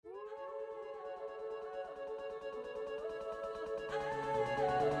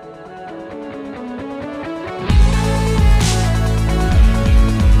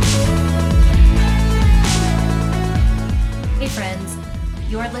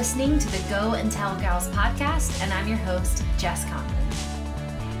listening to the Go and Tell Gals podcast, and I'm your host, Jess Conklin.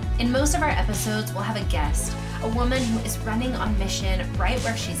 In most of our episodes, we'll have a guest, a woman who is running on mission right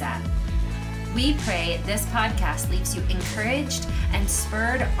where she's at. We pray this podcast leaves you encouraged and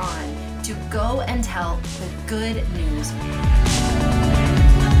spurred on to go and tell the good news.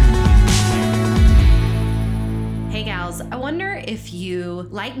 Hey gals, I wonder if you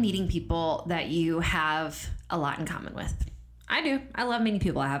like meeting people that you have a lot in common with. I do. I love meeting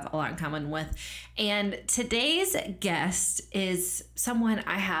people I have a lot in common with. And today's guest is someone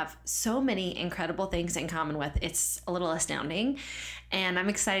I have so many incredible things in common with. It's a little astounding. And I'm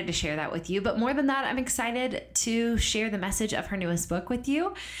excited to share that with you. But more than that, I'm excited to share the message of her newest book with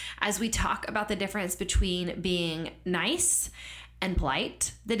you as we talk about the difference between being nice and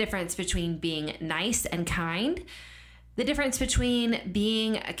polite, the difference between being nice and kind, the difference between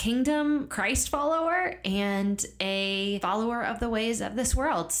being a kingdom Christ follower and a follower of the ways of this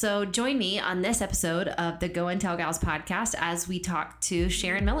world. So join me on this episode of the Go and Tell Gals podcast as we talk to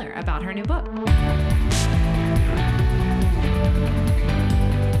Sharon Miller about her new book.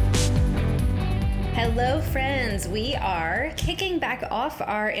 Hello, friends. We are kicking back off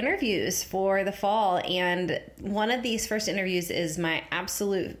our interviews for the fall, and one of these first interviews is my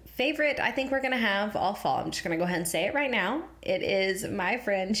absolute favorite I think we're going to have all fall. I'm just going to go ahead and say it right now. It is my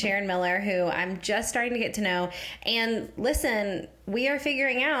friend Sharon Miller, who I'm just starting to get to know. And listen, we are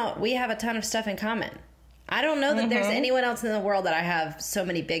figuring out we have a ton of stuff in common. I don't know that there's anyone else in the world that I have so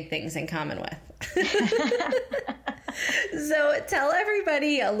many big things in common with. So tell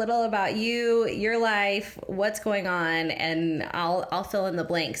everybody a little about you, your life, what's going on, and I'll fill in the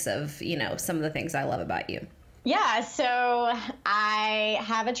blanks of, you know, some of the things I love about you. Yeah, so I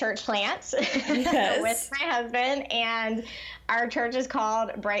have a church plant with my husband, and our church is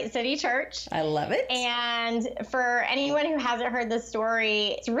called Bright City Church. I love it. And for anyone who hasn't heard the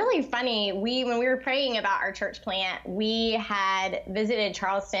story, it's really funny. When we were praying about our church plant, we had visited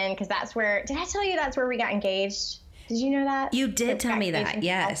Charleston because did I tell you that's where we got engaged? Did you know that? You did tell me that.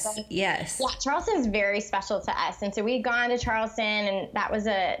 Yes. Yes. Yeah. Charleston is very special to us. And so we'd gone to Charleston, and that was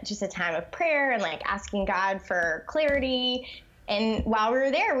just a time of prayer and like asking God for clarity. And while we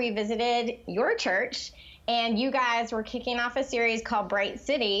were there, we visited your church, and you guys were kicking off a series called Bright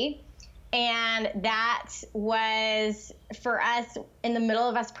City. And that was for us in the middle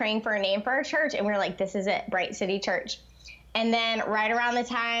of us praying for a name for our church. And we were like, this is it, Bright City Church. And then right around the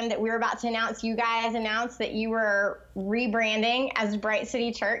time that we were about to announce, you guys announced that you were rebranding as Bright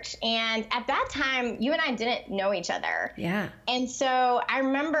City Church. And at that time, you and I didn't know each other. Yeah. And so I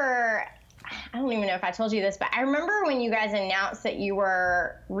remember, I don't even know if I told you this, but I remember when you guys announced that you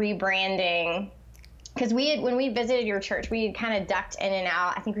were rebranding, because when we visited your church, we had kind of ducked in and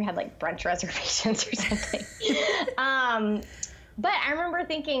out. I think we had like brunch reservations or something. But I remember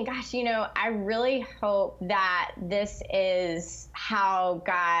thinking, gosh, I really hope that this is how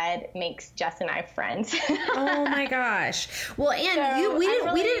God makes Jess and I friends. Oh my gosh. Well, and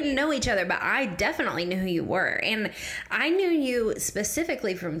we didn't know each other, but I definitely knew who you were. And I knew you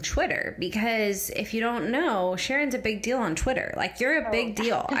specifically from Twitter, because if you don't know, Sharon's a big deal on Twitter. Like, you're a big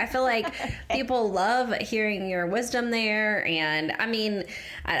deal. I feel like people love hearing your wisdom there. And I mean,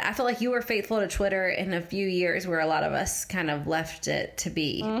 I feel like you were faithful to Twitter in a few years where a lot of us kind of left it to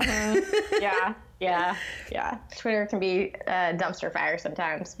be. Yeah. Twitter can be a dumpster fire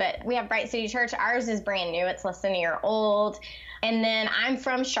sometimes, but we have Bright City Church. Ours is brand new. It's less than a year old. And then I'm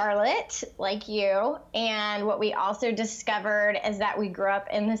from Charlotte, like you. And what we also discovered is that we grew up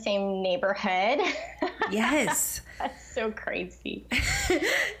in the same neighborhood. Yes. That's so crazy.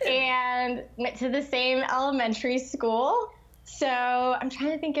 And went to the same elementary school. So I'm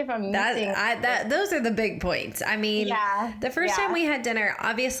trying to think if I'm missing. Those are the big points. I mean, the first time we had dinner,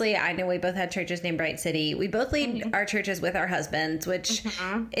 obviously, I know we both had churches named Bright City. We both lead our churches with our husbands, which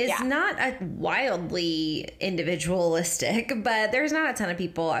is not a wildly individualistic, but there's not a ton of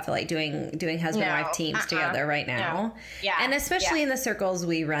people, I feel like, doing husband-wife teams together right now. No. Yeah. And especially in the circles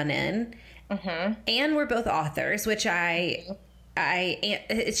we run in. And we're both authors, which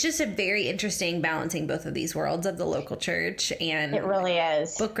it's just a very interesting balancing both of these worlds of the local church and it really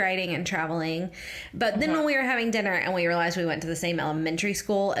is book writing and traveling. But then when we were having dinner and we realized we went to the same elementary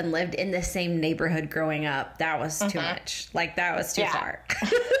school and lived in the same neighborhood growing up, that was too much. Like, that was too far.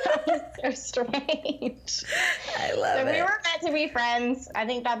 That was so strange. I love it. So we were meant to be friends. I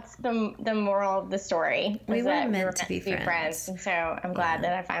think that's the moral of the story. We were meant to be friends. And so I'm glad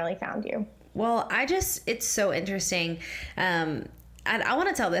that I finally found you. Well, it's so interesting. And I want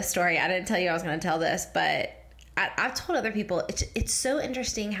to tell this story. I didn't tell you I was going to tell this, but I've told other people, it's so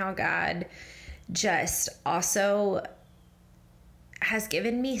interesting how God just also has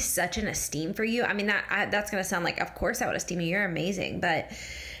given me such an esteem for you. I mean, that's going to sound like, of course I would esteem you. You're amazing. But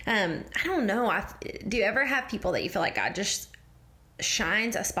I don't know. Do you ever have people that you feel like God just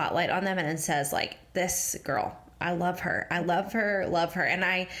shines a spotlight on them and says like, this girl, I love her. I love her, love her. And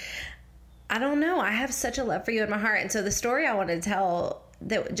I don't know. I have such a love for you in my heart. And so the story I wanted to tell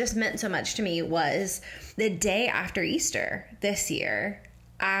that just meant so much to me was the day after Easter this year.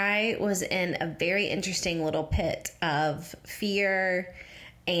 I was in a very interesting little pit of fear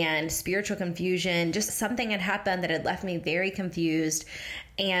and spiritual confusion. Just something had happened that had left me very confused.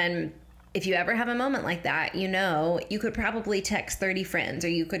 And if you ever have a moment like that, you know, you could probably text 30 friends, or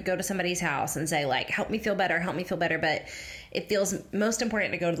you could go to somebody's house and say like, help me feel better, help me feel better. But it feels most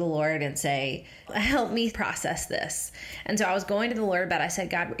important to go to the Lord and say, help me process this. And so I was going to the Lord, but I said,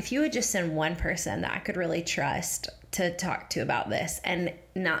 God, if you would just send one person that I could really trust to talk to about this. And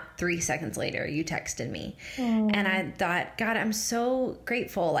not 3 seconds later, you texted me. And I thought, God, I'm so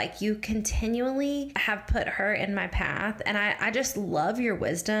grateful. Like, you continually have put her in my path. And I just love your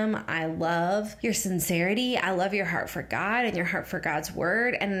wisdom. I love your sincerity. I love your heart for God and your heart for God's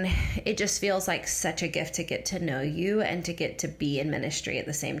word. And it just feels like such a gift to get to know you and to get to be in ministry at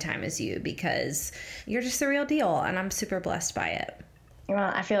the same time as you, because you're just the real deal. And I'm super blessed by it.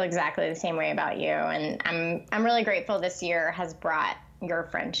 Well, I feel exactly the same way about you. And I'm really grateful this year has brought your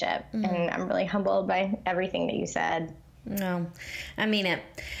friendship. And I'm really humbled by everything that you said. No, I mean it.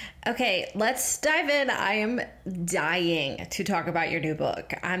 Okay, let's dive in. I am dying to talk about your new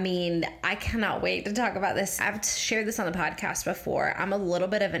book. I mean, I cannot wait to talk about this. I've shared this on the podcast before. I'm a little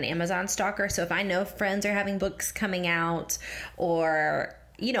bit of an Amazon stalker. So if I know friends are having books coming out, or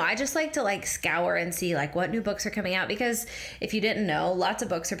you know, I just like to like scour and see like what new books are coming out, because if you didn't know, lots of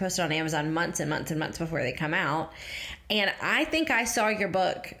books are posted on Amazon months and months and months before they come out. And I think I saw your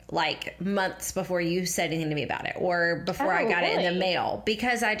book like months before you said anything to me about it, or before I got it in the mail,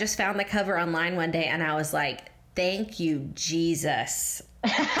 because I just found the cover online one day and I was like, thank you, Jesus.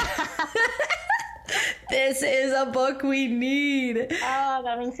 This is a book we need. Oh,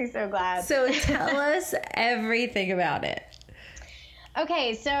 that makes me so glad. So tell us everything about it.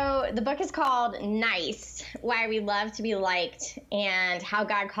 Okay, so the book is called Nice, Why We Love to Be Liked and How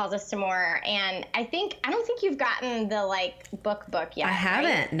God Calls Us to More. And I don't think you've gotten the like book yet. I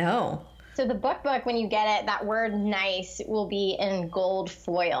haven't, right? No. So the book, when you get it, that word nice will be in gold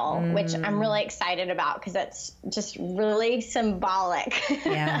foil, which I'm really excited about because that's just really symbolic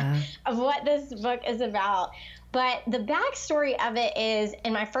of what this book is about. But the backstory of it is,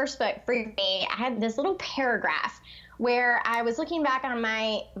 in my first book, for me, I had this little paragraph where I was looking back on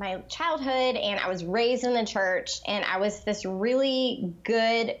my childhood, and I was raised in the church, and I was this really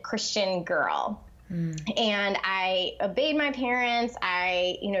good Christian girl. And I obeyed my parents.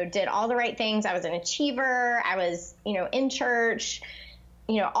 I, did all the right things. I was an achiever. I was, in church,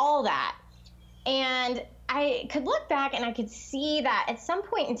 all that. And I could look back and I could see that at some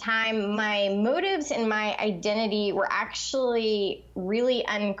point in time, my motives and my identity were actually really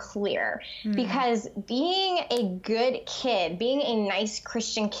unclear, because being a good kid, being a nice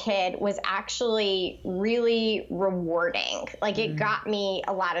Christian kid was actually really rewarding. Like it got me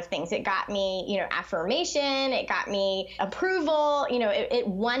a lot of things. It got me, affirmation. It got me approval. It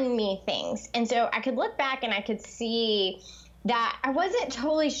won me things. And so I could look back and I could see that I wasn't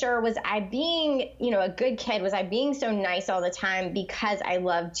totally sure, was I being, a good kid? Was I being so nice all the time because I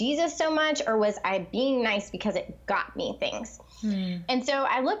love Jesus so much? Or was I being nice because it got me things? And so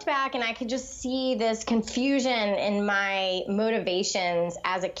I looked back and I could just see this confusion in my motivations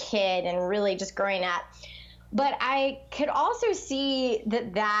as a kid and really just growing up. But I could also see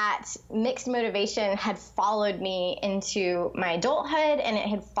that mixed motivation had followed me into my adulthood, and it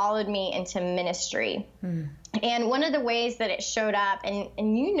had followed me into ministry. And one of the ways that it showed up, and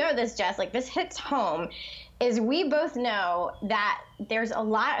you know this, Jess, like this hits home, is we both know that there's a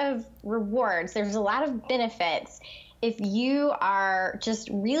lot of rewards, there's a lot of benefits if you are just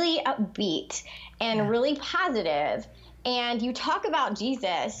really upbeat and really positive, and you talk about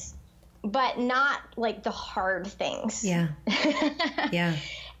Jesus, but not like the hard things. Yeah.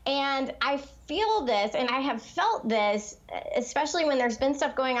 And I feel this, and I have felt this, especially when there's been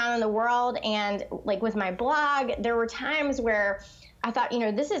stuff going on in the world. And like with my blog, there were times where I thought,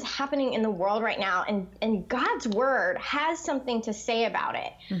 this is happening in the world right now, and God's word has something to say about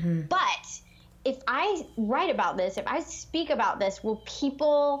it. But if I write about this, if I speak about this, will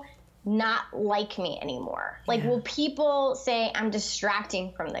people not like me anymore? Like, will people say I'm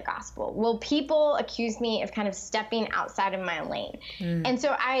distracting from the gospel? Will people accuse me of kind of stepping outside of my lane? And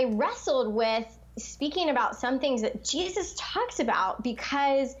so I wrestled with speaking about some things that Jesus talks about,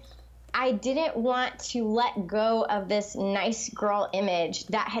 because I didn't want to let go of this nice girl image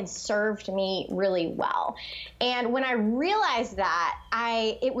that had served me really well. And when I realized that,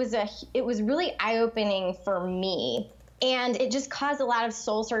 it was really eye-opening for me. And it just caused a lot of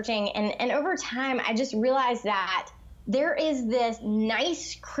soul searching. And over time, I just realized that there is this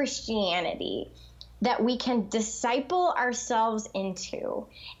nice Christianity that we can disciple ourselves into.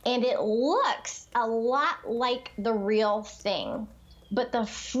 And it looks a lot like the real thing, but the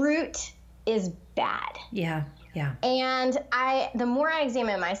fruit is bad. Yeah. Yeah. And the more I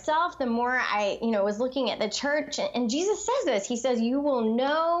examine myself, the more I, was looking at the church, and Jesus says this. He says, you will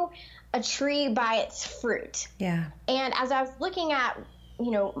know a tree by its fruit. Yeah. And as I was looking at,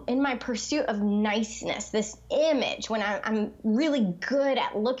 in my pursuit of niceness, this image, when I'm really good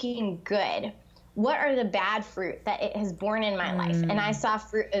at looking good, what are the bad fruit that it has borne in my life? And I saw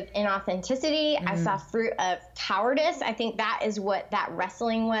fruit of inauthenticity. I saw fruit of cowardice. I think that is what that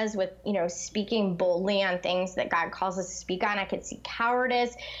wrestling was with, speaking boldly on things that God calls us to speak on. I could see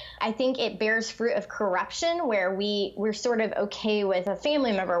cowardice. I think it bears fruit of corruption, where we're sort of okay with a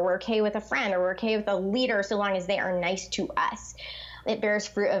family member, we're okay with a friend, or we're okay with a leader so long as they are nice to us. It bears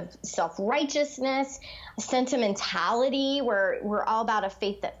fruit of self-righteousness, sentimentality, where we're all about a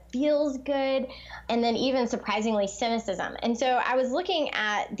faith that feels good, and then even surprisingly cynicism. And so I was looking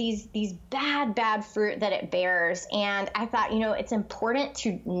at these bad fruit that it bears, and I thought, it's important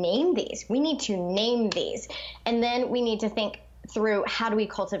to name these. We need to name these, and then we need to think through, how do we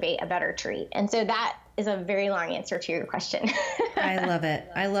cultivate a better tree? And so that is a very long answer to your question. I love it.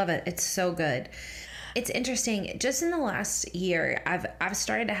 I love it. It's so good. It's interesting. Just in the last year, I've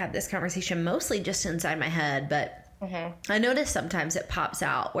started to have this conversation mostly just inside my head, but I notice sometimes it pops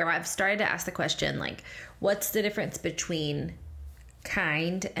out where I've started to ask the question, like, what's the difference between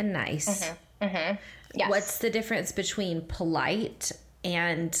kind and nice? Yes. What's the difference between polite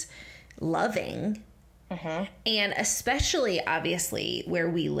and loving? And especially, obviously, where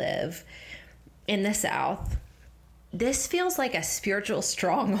we live in the South, this feels like a spiritual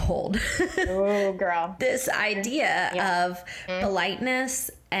stronghold. Oh, girl. This idea of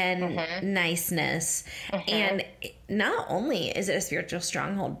politeness and niceness. And not only is it a spiritual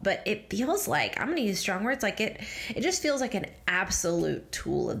stronghold, but it feels like, I'm going to use strong words, like it just feels like an absolute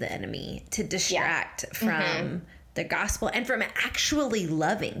tool of the enemy to distract from the gospel and from actually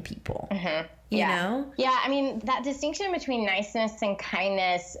loving people. You know? Yeah, I mean, that distinction between niceness and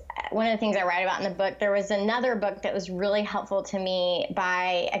kindness, one of the things I write about in the book, there was another book that was really helpful to me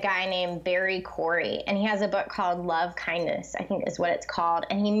by a guy named Barry Corey, and he has a book called Love Kindness, I think is what it's called.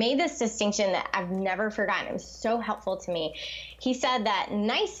 And he made this distinction that I've never forgotten. It was so helpful to me. He said that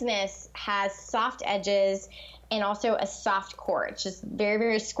niceness has soft edges and also a soft core. It's just very,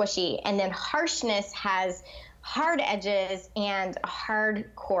 very squishy. And then harshness has hard edges and a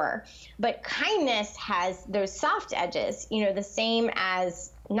hard core. But kindness has those soft edges, the same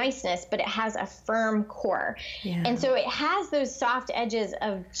as niceness, but it has a firm core. Yeah. And so it has those soft edges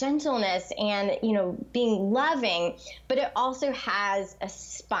of gentleness and, being loving, but it also has a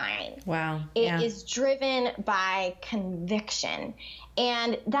spine. Wow. It is driven by conviction.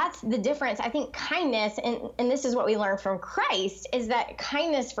 And that's the difference. I think kindness, and this is what we learned from Christ, is that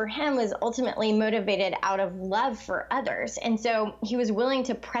kindness for him was ultimately motivated out of love for others. And so he was willing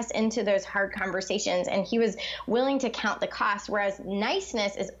to press into those hard conversations, and he was willing to count the cost, whereas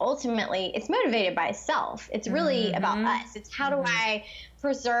niceness is ultimately, it's motivated by self. It's really about us. It's how do I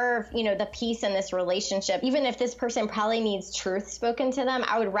preserve, the peace in this relationship. Even if this person probably needs truth spoken to them,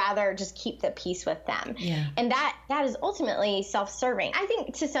 I would rather just keep the peace with them. Yeah. And that is ultimately self-serving. I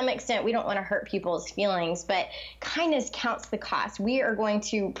think to some extent we don't want to hurt people's feelings, but kindness counts the cost. We are going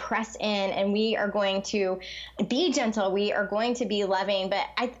to press in, and we are going to be gentle. We are going to be loving. But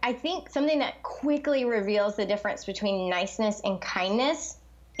I think something that quickly reveals the difference between niceness and kindness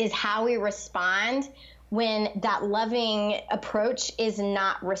is how we respond when that loving approach is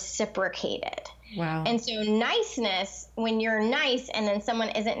not reciprocated. Wow. And so niceness, when you're nice and then someone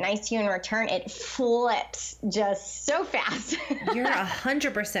isn't nice to you in return, it flips just so fast. You're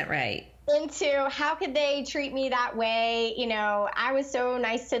 100% right. Into how could they treat me that way? I was so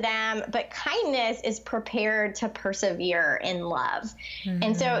nice to them. But kindness is prepared to persevere in love.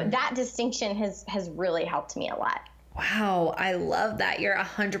 And so that distinction has really helped me a lot. Wow, I love that. You're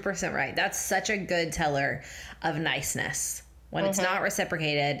 100% right. That's such a good teller of niceness. When it's not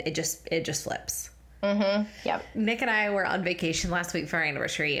reciprocated, it just flips. Yep. Nick and I were on vacation last week for our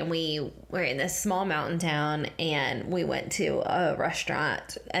anniversary, and we were in this small mountain town, and we went to a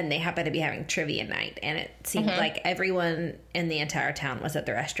restaurant, and they happened to be having trivia night, and it seemed like everyone in the entire town was at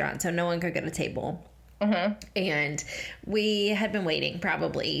the restaurant, so no one could get a table. And we had been waiting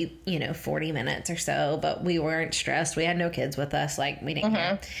probably, 40 minutes or so, but we weren't stressed. We had no kids with us. Like, we didn't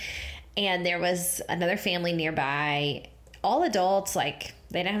care. And there was another family nearby, all adults, like,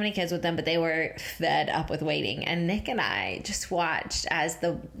 they didn't have any kids with them, but they were fed up with waiting. And Nick and I just watched as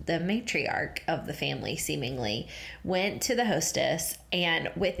the matriarch of the family seemingly went to the hostess, and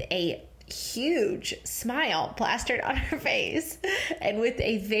with a huge smile plastered on her face and with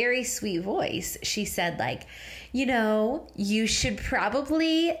a very sweet voice, she said, like, you should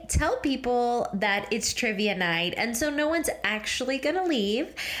probably tell people that it's trivia night, and so no one's actually gonna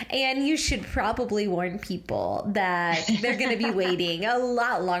leave, and you should probably warn people that they're gonna be waiting a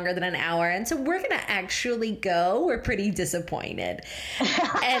lot longer than an hour, and so we're gonna actually go. We're pretty disappointed.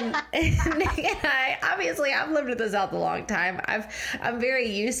 And Nick and I, obviously, I've lived with the South a long time. I'm very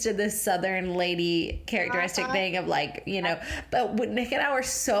used to this Southern lady characteristic thing of, like, but when Nick and I were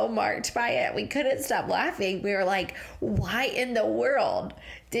so marked by it, we couldn't stop laughing. We were like, why in the world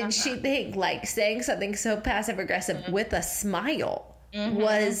did she think, like, saying something so passive aggressive with a smile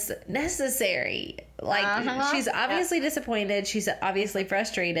was necessary? Like, she's obviously disappointed. She's obviously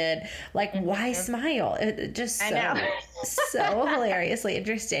frustrated. Like, why smile? It just so hilariously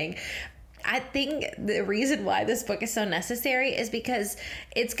interesting. I think the reason why this book is so necessary is because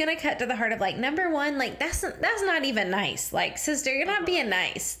it's going to cut to the heart of, like, number one, like, that's not even nice. Like, sister, you're not being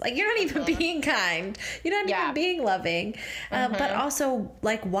nice. Like, you're not even being kind. You're not even being loving. But also,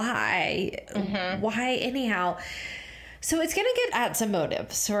 like, why? Why anyhow? So it's going to get at some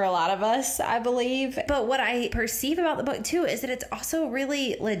motives for a lot of us, I believe. But what I perceive about the book, too, is that it's also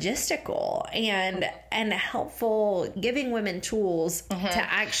really logistical and helpful, giving women tools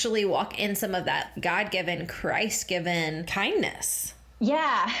to actually walk in some of that God-given, Christ-given kindness.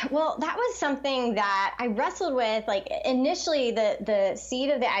 Yeah, well, that was something that I wrestled with. Like, initially, the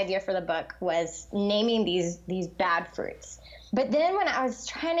seed of the idea for the book was naming these bad fruits. But then when I was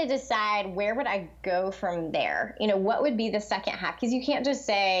trying to decide where would I go from there, what would be the second half? Because you can't just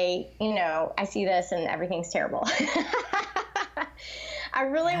say, I see this and everything's terrible. I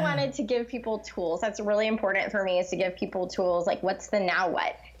really wanted to give people tools. That's really important for me, is to give people tools. Like, what's the now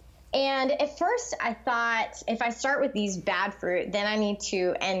what? And at first I thought, if I start with these bad fruit, then I need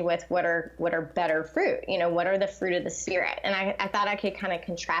to end with what are better fruit? What are the fruit of the Spirit? And I thought I could kind of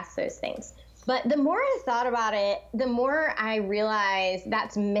contrast those things. But the more I thought about it, the more I realized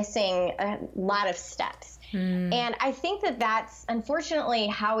that's missing a lot of steps. And I think that's unfortunately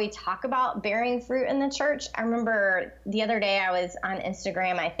how we talk about bearing fruit in the church. I remember the other day I was on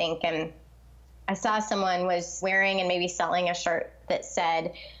Instagram, I think, and I saw someone was wearing and maybe selling a shirt that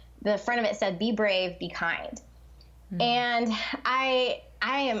said, the front of it said, "Be brave, be kind." And I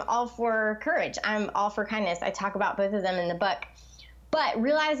am all for courage. I'm all for kindness. I talk about both of them in the book. But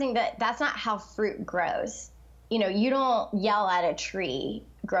realizing that that's not how fruit grows. You don't yell at a tree,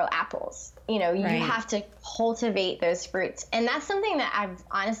 grow apples. You have to cultivate those fruits. And that's something that I've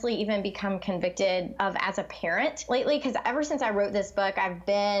honestly even become convicted of as a parent lately, because ever since I wrote this book, I've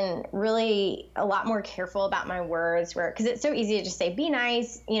been really a lot more careful about my words, because it's so easy to just say, be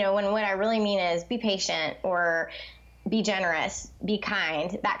nice, when what I really mean is be patient or be generous, be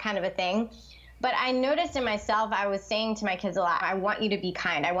kind, that kind of a thing. But I noticed in myself, I was saying to my kids a lot, I want you to be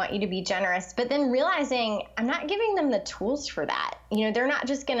kind. I want you to be generous. But then realizing I'm not giving them the tools for that. They're not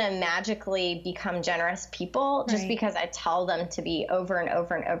just going to magically become generous people just because I tell them to be over and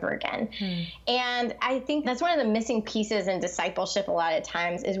over and over again. And I think that's one of the missing pieces in discipleship a lot of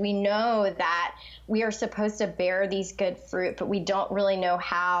times, is we know that we are supposed to bear these good fruit, but we don't really know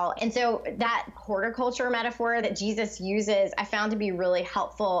how. And so that horticulture metaphor that Jesus uses, I found to be really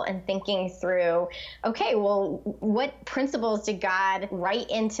helpful in thinking through, okay, well, what principles did God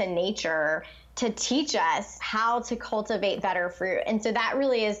write into nature to teach us how to cultivate better fruit? And so that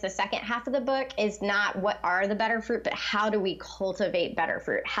really is the second half of the book, is not what are the better fruit, but how do we cultivate better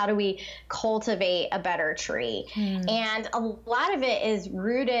fruit? How do we cultivate a better tree? And a lot of it is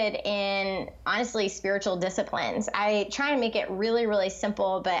rooted in, honestly, spiritual disciplines. I try and make it really, really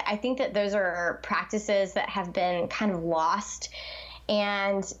simple, but I think that those are practices that have been kind of lost.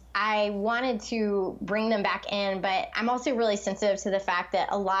 And I wanted to bring them back in, but I'm also really sensitive to the fact that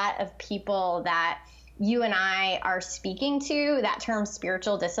a lot of people that you and I are speaking to, that term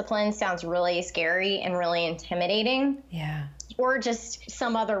spiritual discipline sounds really scary and really intimidating. Yeah. Or just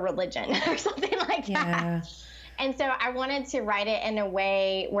some other religion or something like that. And so I wanted to write it in a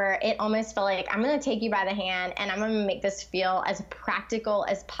way where it almost felt like I'm going to take you by the hand and I'm going to make this feel as practical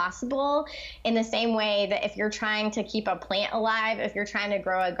as possible, in the same way that if you're trying to keep a plant alive, if you're trying to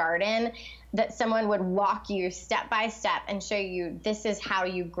grow a garden, that someone would walk you step by step and show you this is how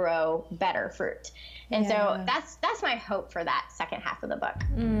you grow better fruit. And so that's my hope for that second half of the book.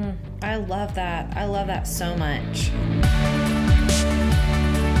 I love that. I love that so much.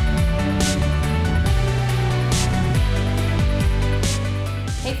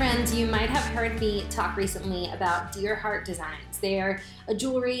 Hey friends, you might have heard me talk recently about Dear Heart Designs. They're a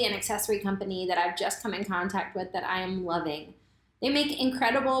jewelry and accessory company that I've just come in contact with that I am loving. They make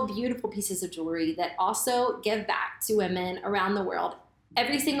incredible, beautiful pieces of jewelry that also give back to women around the world.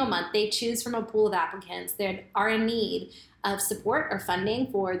 Every single month, they choose from a pool of applicants that are in need of support or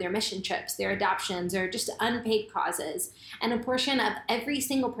funding for their mission trips, their adoptions, or just unpaid causes. And a portion of every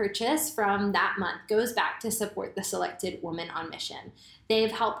single purchase from that month goes back to support the selected woman on mission.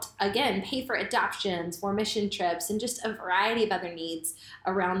 They've helped, again, pay for adoptions, for mission trips, and just a variety of other needs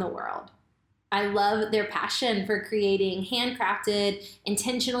around the world. I love their passion for creating handcrafted,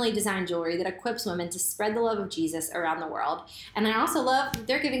 intentionally designed jewelry that equips women to spread the love of Jesus around the world. And I also love that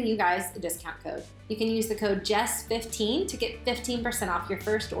they're giving you guys a discount code. You can use the code JESS15 to get 15% off your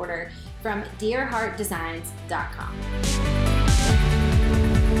first order from dearheartdesigns.com.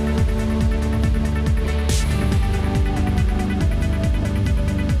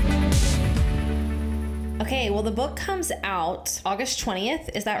 Okay, well, the book comes out August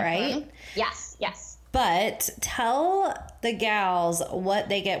 20th. Is that right? Yes. But tell the gals what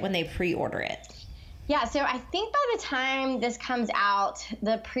they get when they pre-order it. Yeah, so I think by the time this comes out,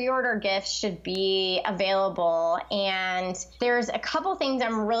 the pre-order gifts should be available. And there's a couple things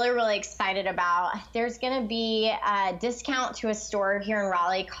I'm really, really excited about. There's going to be a discount to a store here in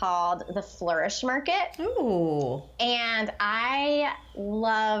Raleigh called the Flourish Market. Ooh. And I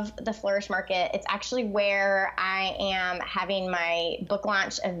love the Flourish Market. It's actually where I am having my book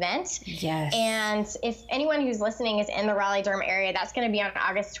launch event. Yes. And if anyone who's listening is in the Raleigh-Durham area, that's going to be on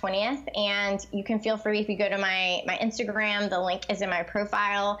August 20th. And you can feel free, if you go to my Instagram, the link is in my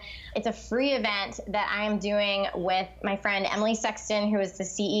profile. It's a free event that I am doing with my friend Emily Sexton, who is the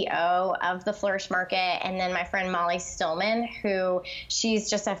CEO of the Flourish Market, and then my friend Molly Stillman, who she's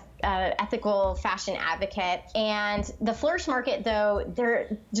just a ethical fashion advocate. And the Flourish Market, though,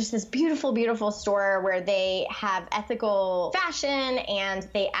 they're just this beautiful, beautiful store where they have ethical fashion and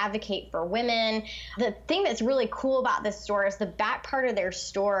they advocate for women. The thing that's really cool about this store is the back part of their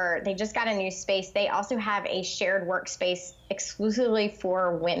store, they just got a new space. They also have a shared workspace exclusively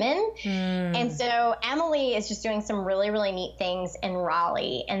for women. And so Emily is just doing some really, really neat things in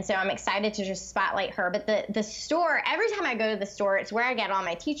Raleigh. And so I'm excited to just spotlight her. But the store, every time I go to the store, it's where I get all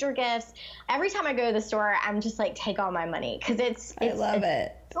my teacher gifts. Every time I go to the store, I'm just like, take all my money. Because I love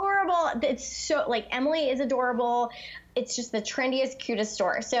it. Adorable. It's so, like, Emily is adorable. It's just the trendiest, cutest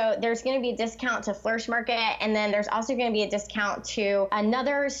store. So there's going to be a discount to Flourish Market, and then there's also going to be a discount to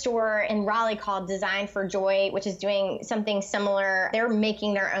another store in Raleigh called Design for Joy, which is doing something similar. They're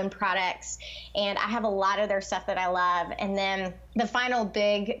making their own products, and I have a lot of their stuff that I love. And then the final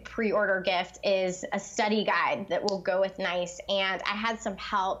big pre-order gift is a study guide that will go with Nice, and I had some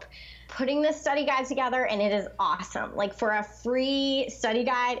help putting this study guide together, and it is awesome. Like, for a free study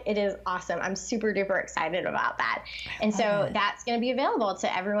guide, it is awesome. I'm super duper excited about that. And so that's going to be available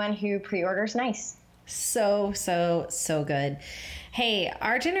to everyone who pre-orders Nice. So good. Hey,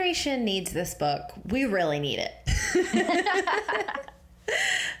 our generation needs this book. We really need it.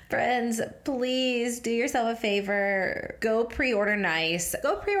 Friends, please do yourself a favor. Go pre-order Nice.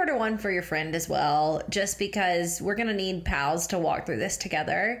 Go pre-order one for your friend as well, just because we're going to need pals to walk through this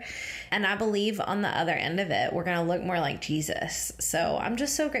together. And I believe on the other end of it, we're going to look more like Jesus. So I'm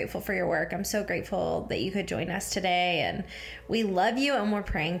just so grateful for your work. I'm so grateful that you could join us today. And we love you, and we're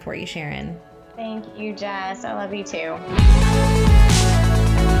praying for you, Sharon. Thank you, Jess. I love you too.